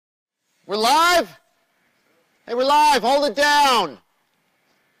We're live? Hey, we're live. Hold it down.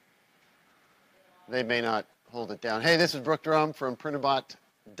 They may not hold it down. Hey, this is Brook from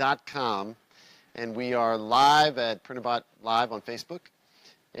Printrbot.com, and we are live at Printrbot Live on Facebook,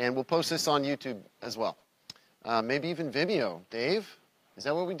 and we'll post this on YouTube as well. Maybe even Vimeo. Dave, is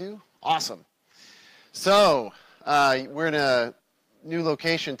that what we do? Awesome. So, we're in a new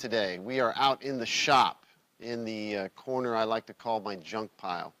location today. We are out in the shop in the corner I like to call my junk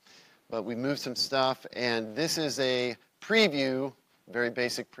pile. But we moved some stuff, and this is a preview, very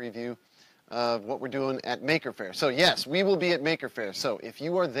basic preview, of what we're doing at Maker Faire. So yes, we will be at Maker Faire. So if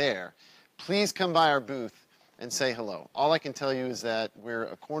you are there, please come by our booth and say hello. All I can tell you is that we're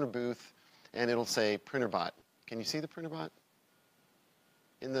a corner booth, and it'll say Printrbot. Can you see the Printrbot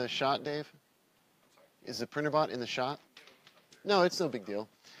in the shot, Dave? Is the Printrbot in the shot? No, it's no big deal.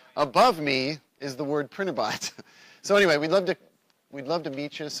 Above me is the word Printrbot. So anyway, we'd love to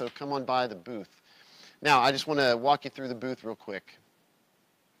meet you, so come on by the booth. Now, I just want to walk you through the booth real quick.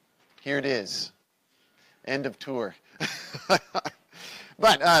 Here it is. End of tour.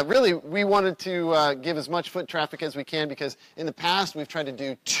 But really, we wanted to give as much foot traffic as we can because in the past, we've tried to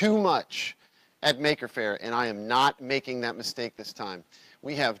do too much at Maker Faire, and I am not making that mistake this time.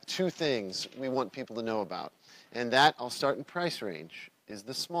 We have two things we want people to know about, and that, I'll start in price range, is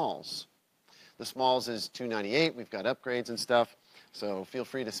the smalls. The smalls is $2.98. We've got upgrades and stuff. So feel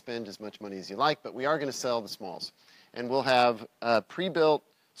free to spend as much money as you like, but we are going to sell the smalls. And we'll have pre-built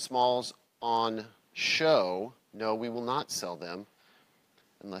smalls on show. No, we will not sell them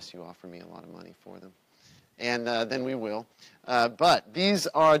unless you offer me a lot of money for them. And then we will. But these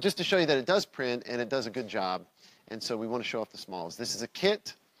are just to show you that it does print and it does a good job. And so we want to show off the smalls. This is a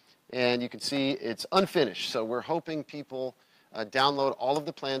kit, and you can see it's unfinished. So we're hoping people download all of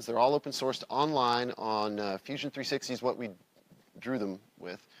the plans. They're all open sourced online on Fusion 360 is what we drew them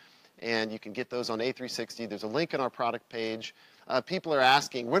with, and you can get those on A360. There's a link on our product page. People are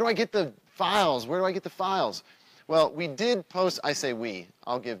asking, where do I get the files? Where do I get the files? Well, we did post, I say we,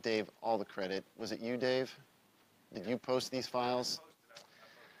 I'll give Dave all the credit. Was it you, Dave? Did you post these files?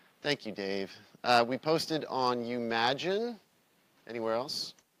 Thank you, Dave. We posted on Umagine. Anywhere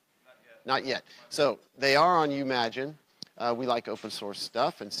else? Not yet. So they are on Umagine. We like open source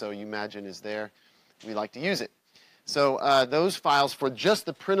stuff, and so Umagine is there. We like to use it. So those files, for just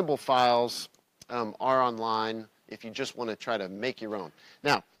the printable files, are online if you just want to try to make your own.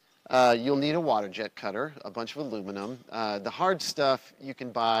 Now, you'll need a water jet cutter, a bunch of aluminum. The hard stuff you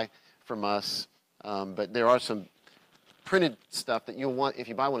can buy from us, but there are some printed stuff that you'll want, if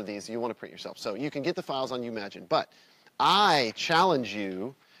you buy one of these, you'll want to print yourself. So you can get the files on Umagine. But I challenge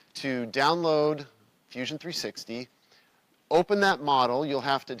you to download Fusion 360. Open that model. You'll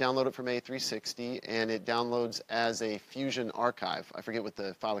have to download it from A360, and it downloads as a Fusion archive. I forget what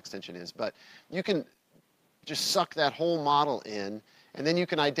the file extension is, but you can just suck that whole model in, and then you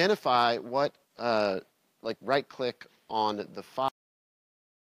can identify what, like right-click on the file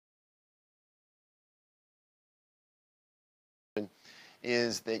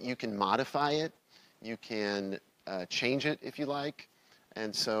is that you can modify it, you can change it if you like,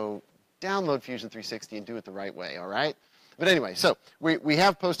 and so download Fusion 360 and do it the right way, all right? But anyway, so we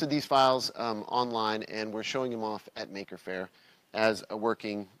have posted these files online, and we're showing them off at Maker Faire as a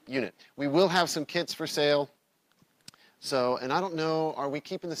working unit. We will have some kits for sale. So, and I don't know, are we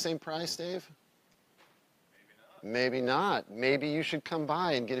keeping the same price, Dave? Maybe not. Maybe not. Maybe you should come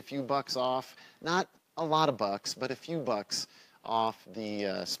by and get a few bucks off. Not a lot of bucks, but a few bucks off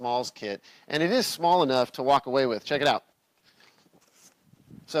the smalls kit. And it is small enough to walk away with. Check it out.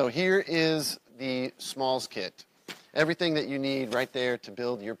 So here is the smalls kit. Everything that you need right there to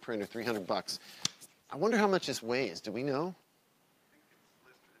build your printer, 300 bucks. I wonder how much this weighs. Do we know?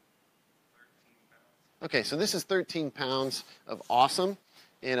 Okay, so this is 13 pounds of awesome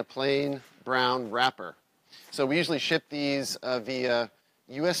in a plain brown wrapper. So we usually ship these via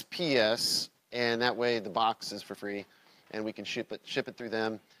USPS, and that way the box is for free, and we can ship it through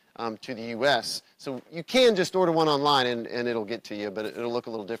them to the US. So you can just order one online and it'll get to you, but it'll look a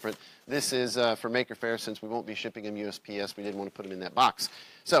little different. This is for Maker Faire. Since we won't be shipping them USPS, we didn't want to put them in that box.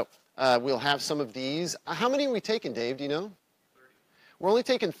 So we'll have some of these. How many are we taking, Dave? Do you know? 30. We're only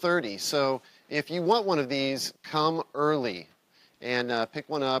taking 30. So if you want one of these, come early and pick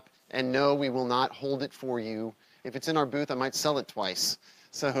one up. And no, we will not hold it for you. If it's in our booth, I might sell it twice.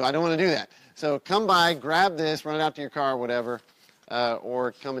 So I don't want to do that. So come by, grab this, run it out to your car, whatever.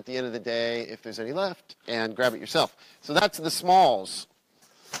 Or come at the end of the day, if there's any left, and grab it yourself. So that's the smalls.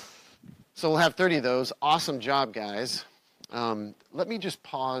 So we'll have 30 of those. Awesome job, guys. Let me just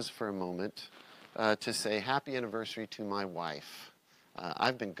pause for a moment to say happy anniversary to my wife.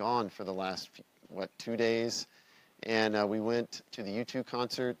 I've been gone for the last, 2 days, and we went to the U2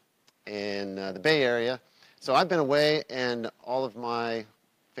 concert in the Bay Area. So I've been away, and all of my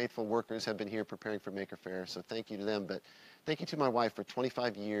faithful workers have been here preparing for Maker Faire, so thank you to them. But thank you to my wife for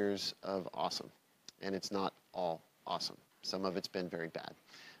 25 years of awesome. And it's not all awesome. Some of it's been very bad,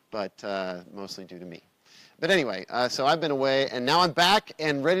 but mostly due to me. But anyway, so I've been away, and now I'm back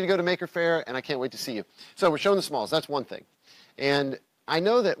and ready to go to Maker Faire, and I can't wait to see you. So we're showing the smalls. That's one thing. And I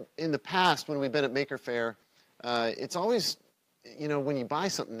know that in the past when we've been at Maker Faire, it's always, you know, when you buy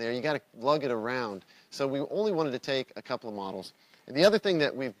something there, you got to lug it around. So we only wanted to take a couple of models. And the other thing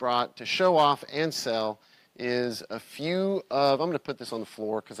that we've brought to show off and sell is a few of, I'm going to put this on the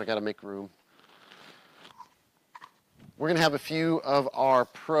floor because I got to make room. We're going to have a few of our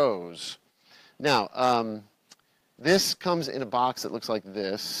pros. Now, this comes in a box that looks like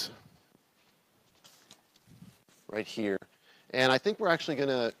this, right here. And I think we're actually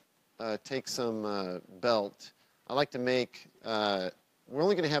going to take some belt. I like to make, we're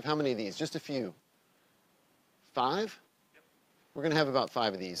only going to have how many of these? Just a few. 5? Yep. We're going to have about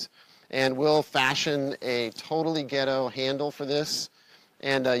 5 of these. And we'll fashion a totally ghetto handle for this.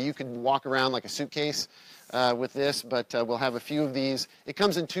 And you could walk around like a suitcase with this, but we'll have a few of these. It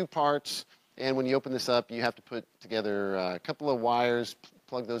comes in 2 parts, and when you open this up, you have to put together a couple of wires,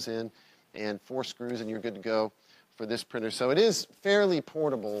 plug those in, and 4 screws, and you're good to go for this printer. So it is fairly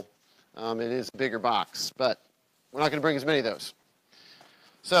portable. It is a bigger box, but we're not going to bring as many of those.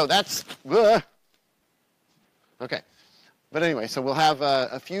 So that's, okay. But anyway, so we'll have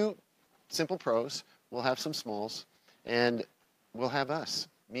a few simple pros, we'll have some smalls, and we'll have us,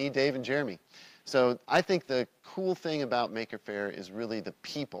 me, Dave, and Jeremy. So I think the cool thing about Maker Faire is really the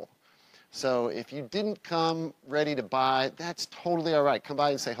people. So if you didn't come ready to buy, that's totally all right. Come by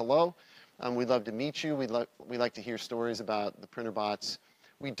and say hello. We'd love to meet you. We like to hear stories about the Printrbot.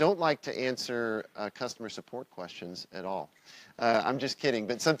 We don't like to answer customer support questions at all. I'm just kidding,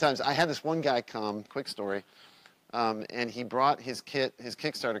 but sometimes I had this one guy come, quick story, and he brought his kit, his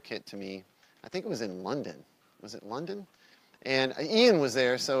Kickstarter kit to me. I think it was in London. Was it London? And Ian was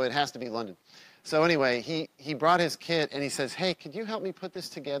there, so it has to be London. So anyway, he brought his kit, and he says, hey, could you help me put this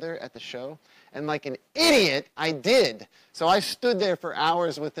together at the show? And like an idiot, I did. So I stood there for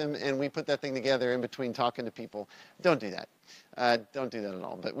hours with him, and we put that thing together in between talking to people. Don't do that. Don't do that at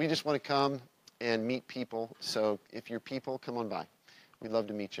all. But we just want to come and meet people. So if you're people, come on by. We'd love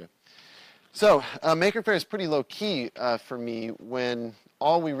to meet you. So Maker Faire is pretty low-key for me when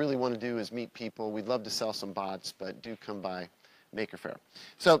all we really want to do is meet people. We'd love to sell some bots, but do come by Maker Faire.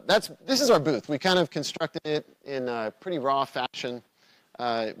 So this is our booth. We kind of constructed it in a pretty raw fashion.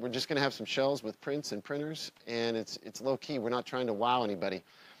 We're just going to have some shelves with prints and printers, and it's low-key. We're not trying to wow anybody.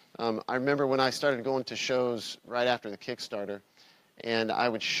 I remember when I started going to shows right after the Kickstarter, and I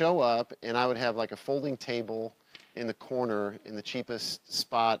would show up, and I would have like a folding table in the corner in the cheapest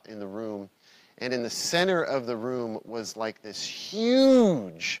spot in the room. And in the center of the room was like this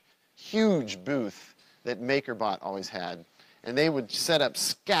huge, huge booth that MakerBot always had. And they would set up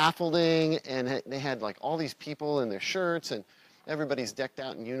scaffolding, and they had like all these people in their shirts, and everybody's decked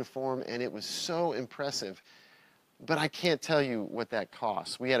out in uniform, and it was so impressive. But I can't tell you what that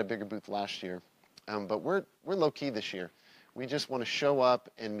costs. We had a bigger booth last year, but we're low-key this year. We just want to show up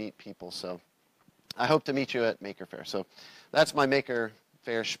and meet people. So I hope to meet you at Maker Faire. So that's my Maker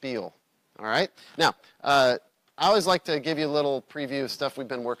Faire spiel. All right. Now, I always like to give you a little preview of stuff we've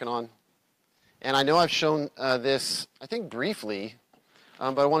been working on. And I know I've shown this, I think, briefly,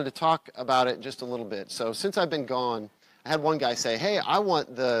 but I wanted to talk about it just a little bit. So since I've been gone, I had one guy say, hey, I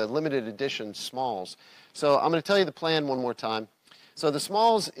want the limited edition smalls. So I'm going to tell you the plan one more time. So the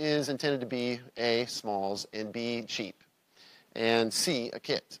smalls is intended to be A, smalls, and B, cheap, and C, a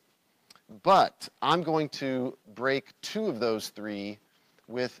kit. But I'm going to break 2 of those 3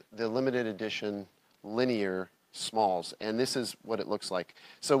 with the limited edition linear smalls, and this is what it looks like.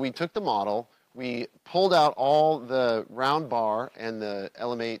 So we took the model, we pulled out all the round bar and the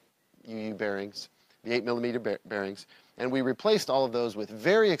LM8 UU bearings, the 8mm bearings, and we replaced all of those with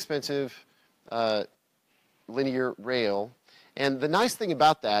very expensive linear rail. And the nice thing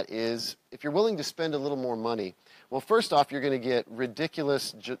about that is if you're willing to spend a little more money, well, first off, you're going to get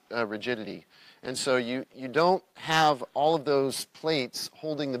ridiculous rigidity. And so you don't have all of those plates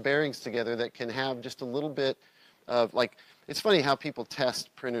holding the bearings together that can have just a little bit of, like, it's funny how people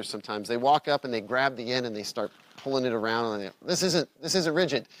test printers sometimes. They walk up and they grab the end and they start pulling it around and this isn't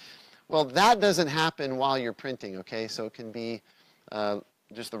rigid. Well, that doesn't happen while you're printing, okay? So it can be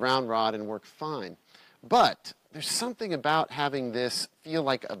just the round rod and work fine. But there's something about having this feel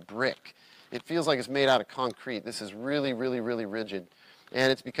like a brick. It feels like it's made out of concrete. This is really, really, really rigid.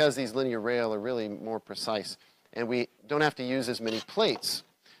 And it's because these linear rail are really more precise. And we don't have to use as many plates.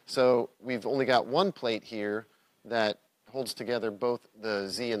 So we've only got one plate here that holds together both the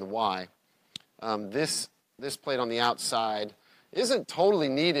Z and the Y. This plate on the outside isn't totally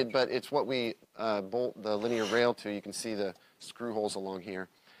needed, but it's what we bolt the linear rail to. You can see the screw holes along here.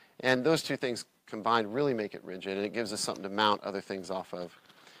 And those two things combined really make it rigid, and it gives us something to mount other things off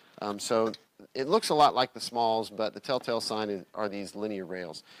of. So it looks a lot like the Smalls, but the telltale sign are these linear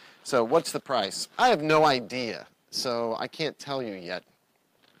rails. So what's the price? I have no idea, so I can't tell you yet,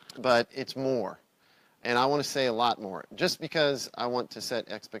 but it's more. And I want to say a lot more, just because I want to set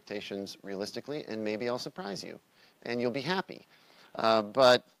expectations realistically, and maybe I'll surprise you, and you'll be happy.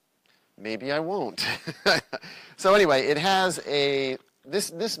 But maybe I won't. So anyway, it has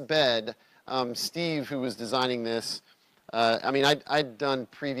this bed, Steve, who was designing this, I mean, I'd done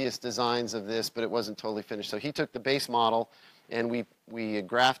previous designs of this, but it wasn't totally finished. So he took the base model, and we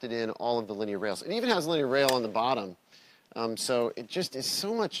grafted in all of the linear rails. It even has linear rail on the bottom. So it just is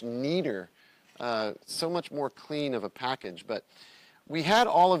so much neater, so much more clean of a package. But we had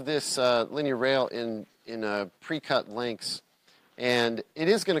all of this linear rail in pre-cut lengths, and it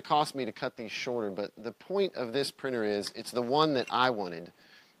is going to cost me to cut these shorter. But the point of this printer is it's the one that I wanted,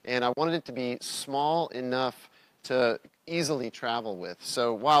 and I wanted it to be small enough to easily travel with.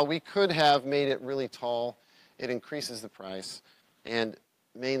 So while we could have made it really tall, it increases the price, and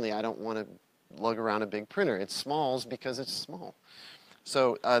mainly I don't want to lug around a big printer. It's Smalls because it's small.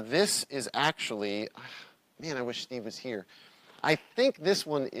 So this is actually, man, I wish Steve was here. I think this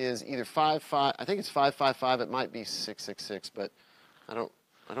one is either 5.5, I think it's 5.55, it might be 6.66, but I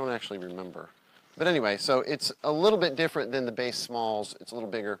don't actually remember. But anyway, so it's a little bit different than the base Smalls. It's a little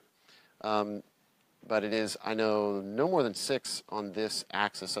bigger. But it is, I know, no more than 6 on this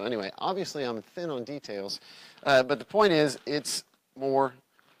axis. So anyway, obviously I'm thin on details. But the point is, it's more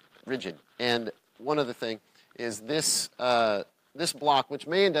rigid. And one other thing is this, this block, which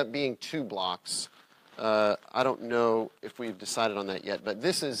may end up being 2 blocks. I don't know if we've decided on that yet. But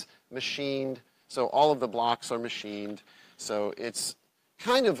this is machined. So all of the blocks are machined. So it's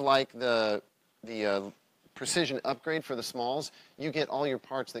kind of like the precision upgrade for the Smalls. You get all your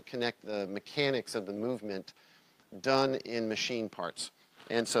parts that connect the mechanics of the movement done in machine parts.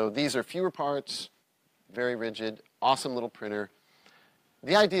 And so these are fewer parts, very rigid, awesome little printer.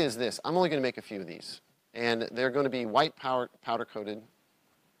 The idea is this. I'm only going to make a few of these. And they're going to be white powder coated.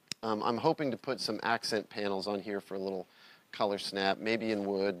 I'm hoping to put some accent panels on here for a little color snap, maybe in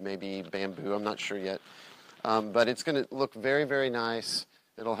wood, maybe bamboo. I'm not sure yet. But it's going to look very, very nice.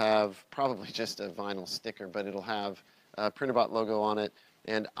 It'll have probably just a vinyl sticker, but it'll have a Printrbot logo on it,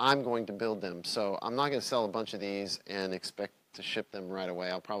 and I'm going to build them. So I'm not going to sell a bunch of these and expect to ship them right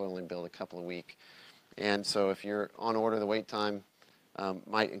away. I'll probably only build a couple a week. And so if you're on order, the wait time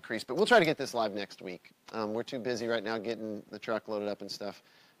might increase. But we'll try to get this live next week. We're too busy right now getting the truck loaded up and stuff.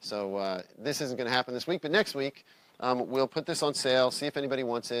 So this isn't going to happen this week, but next week we'll put this on sale, see if anybody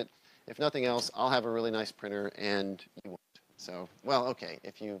wants it. If nothing else, I'll have a really nice printer, and you won't. So, well, okay,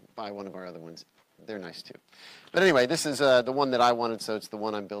 if you buy one of our other ones, they're nice too. But anyway, this is the one that I wanted, so it's the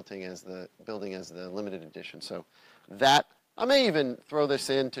one I'm building as the limited edition. So that, I may even throw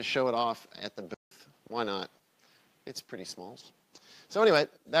this in to show it off at the booth. Why not? It's pretty small. So anyway,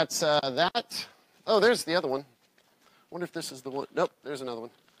 that's that. Oh, there's the other one. Wonder if this is the one. Nope, there's another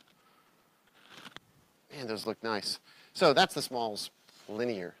one. Man, those look nice. So that's the Smalls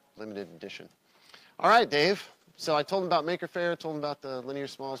linear limited edition. All right, Dave. So I told him about Maker Faire, told him about the linear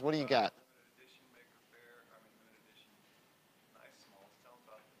Smalls. What do you got? Limited edition Maker Faire, limited edition nice Smalls. Tell them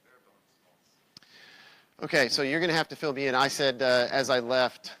about the bare bones Smalls. Okay, so you're going to have to fill me in. I said as I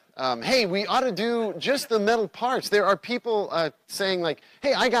left, hey, we ought to do just the metal parts. There are people saying like,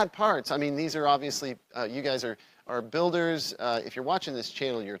 hey, I got parts. I mean, these are obviously, you guys are builders. If you're watching this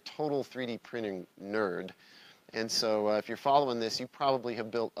channel, you're a total 3D printing nerd. And so if you're following this, you probably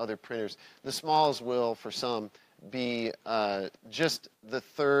have built other printers. The Smalls will, for some, be just the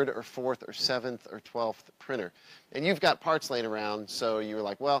 3rd or 4th or 7th or 12th printer. And you've got parts laying around, so you were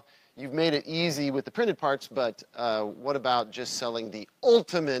like, well, you've made it easy with the printed parts, but what about just selling the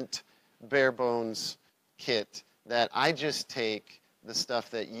ultimate bare bones kit that I just take the stuff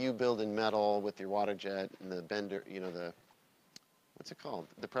that you build in metal with your water jet and the bender, you know, the, what's it called?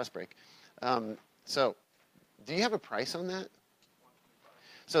 The press brake. So do you have a price on that?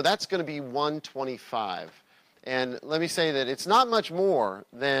 So that's going to be $125. And let me say that it's not much more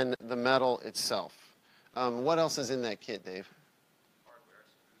than the metal itself. What else is in that kit, Dave? Hardware,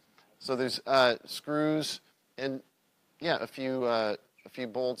 screws. So there's screws and, yeah, a few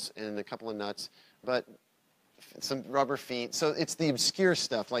bolts and a couple of nuts. But some rubber feet. So it's the obscure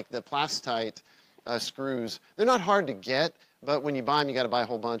stuff, like the Plastite screws. They're not hard to get, but when you buy them, you got to buy a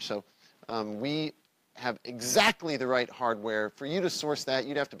whole bunch. So we have exactly the right hardware. For you to source that,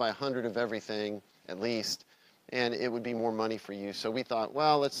 you'd have to buy 100 of everything at least, and it would be more money for you. So we thought,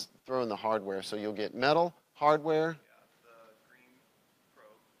 well, let's throw in the hardware. So you'll get metal, hardware. Yeah, the green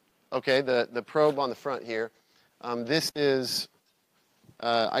probe. Okay, the probe on the front here. This is,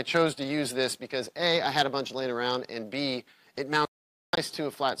 I chose to use this because A, I had a bunch laying around, and B, it mounts nice to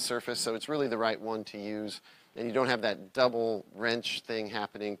a flat surface, so it's really the right one to use, and you don't have that double wrench thing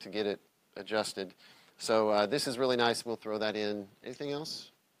happening to get it adjusted. So this is really nice. We'll throw that in. Anything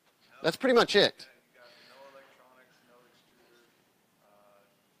else? That's pretty much it. You got no electronics, no extruder,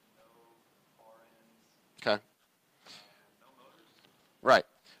 no far ends, Okay. no motors. Right.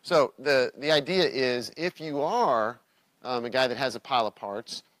 So the idea is if you are a guy that has a pile of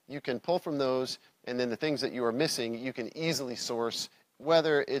parts, you can pull from those, and then the things that you are missing, you can easily source,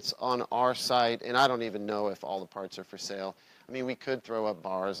 whether it's on our site, and I don't even know if all the parts are for sale. I mean, we could throw up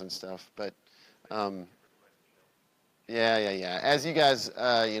bars and stuff, but yeah. As you guys,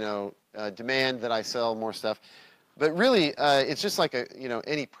 demand that I sell more stuff, but really, it's just like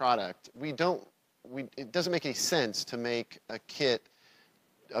any product. It doesn't make any sense to make a kit,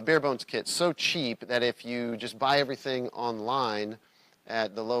 a bare bones kit, so cheap that if you just buy everything online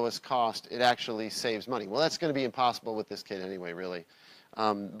at the lowest cost, it actually saves money. Well, that's going to be impossible with this kit anyway, really.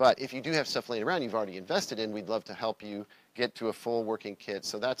 But if you do have stuff laying around you've already invested in, we'd love to help you get to a full working kit.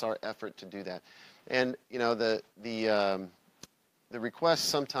 So that's our effort to do that. And the requests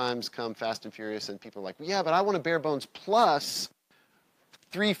sometimes come fast and furious, and people are like, well, yeah, but I want a bare bones plus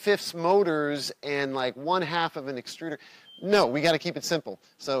 3/5 motors and like 1/2 of an extruder. No, we got to keep it simple.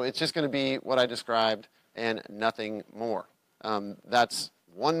 So it's just going to be what I described and nothing more. That's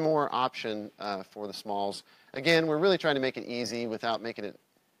one more option for the smalls. Again, we're really trying to make it easy without making it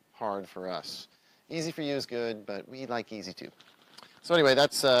hard for us. Easy for you is good, but we like easy too. So anyway,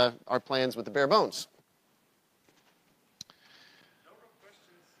 that's our plans with the bare bones. No real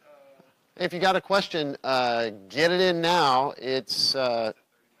questions. If you got a question, get it in now. It's,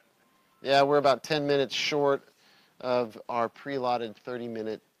 yeah, we're about 10 minutes short of our pre-allotted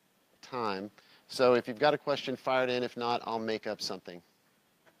 30-minute time. So if you've got a question, fire it in. If not, I'll make up something.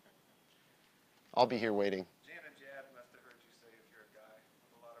 I'll be here waiting. Jan and Jab must have heard you say if you're a guy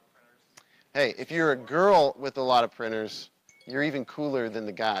with a lot of printers. Hey, if you're a girl with a lot of printers, you're even cooler than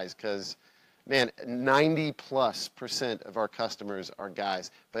the guys because, man, 90+% of our customers are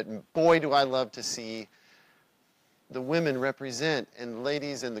guys. But boy, do I love to see the women represent, and the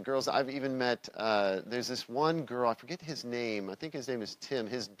ladies and the girls. I've even met, there's this one girl, I forget his name. I think his name is Tim.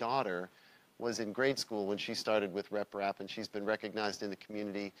 His daughter was in grade school when she started with RepRap, and she's been recognized in the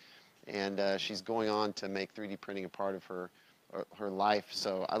community, and she's going on to make 3D printing a part of her life.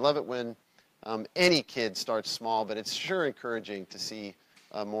 So I love it when any kid starts small, but it's sure encouraging to see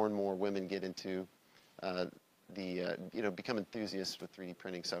more and more women get into become enthusiasts with 3D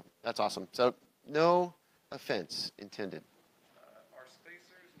printing. So that's awesome. So no offense intended. Are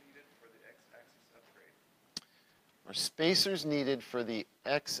spacers needed for the X-axis upgrade? Are spacers needed for the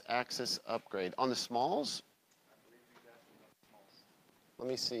X-axis upgrade? On the smalls? I believe he's asking about the smalls. Let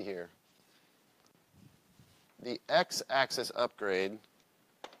me see here. The X-axis upgrade,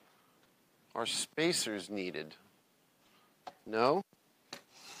 are spacers needed? No?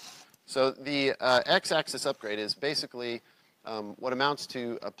 So the X-axis upgrade is basically what amounts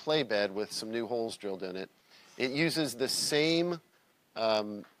to a play bed with some new holes drilled in it. It uses the same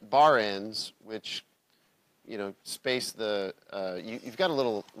bar ends, which space the, you've got a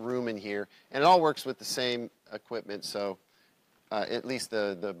little room in here, and it all works with the same equipment. So at least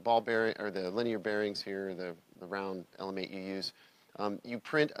the ball bearing or the linear bearings here, the round element you use, you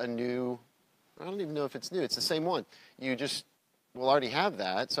print a new, I don't even know if it's new, it's the same one. You just will already have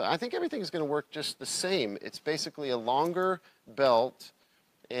that. So I think everything is going to work just the same. It's basically a longer belt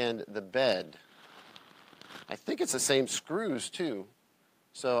and the bed. I think it's the same screws too.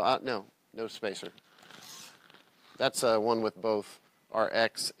 So no spacer. That's one with both our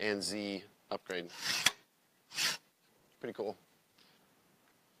X and Z upgrade. Pretty cool.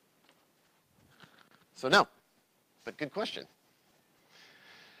 So no, but good question.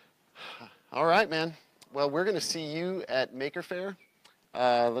 All right, man. Well, we're going to see you at Maker Faire.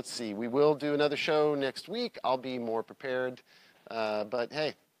 Let's see. We will do another show next week. I'll be more prepared. But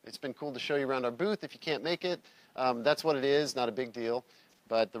hey, it's been cool to show you around our booth. If you can't make it, that's what it is. Not a big deal.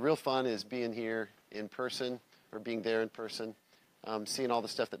 But the real fun is being here in person, or being there in person, seeing all the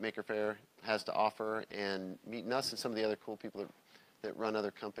stuff that Maker Faire has to offer, and meeting us and some of the other cool people that run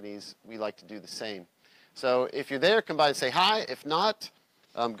other companies. We like to do the same. So if you're there, come by and say hi. If not,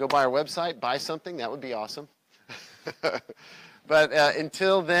 go by our website, buy something. That would be awesome. But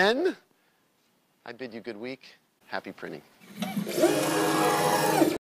until then, I bid you good week. Happy printing.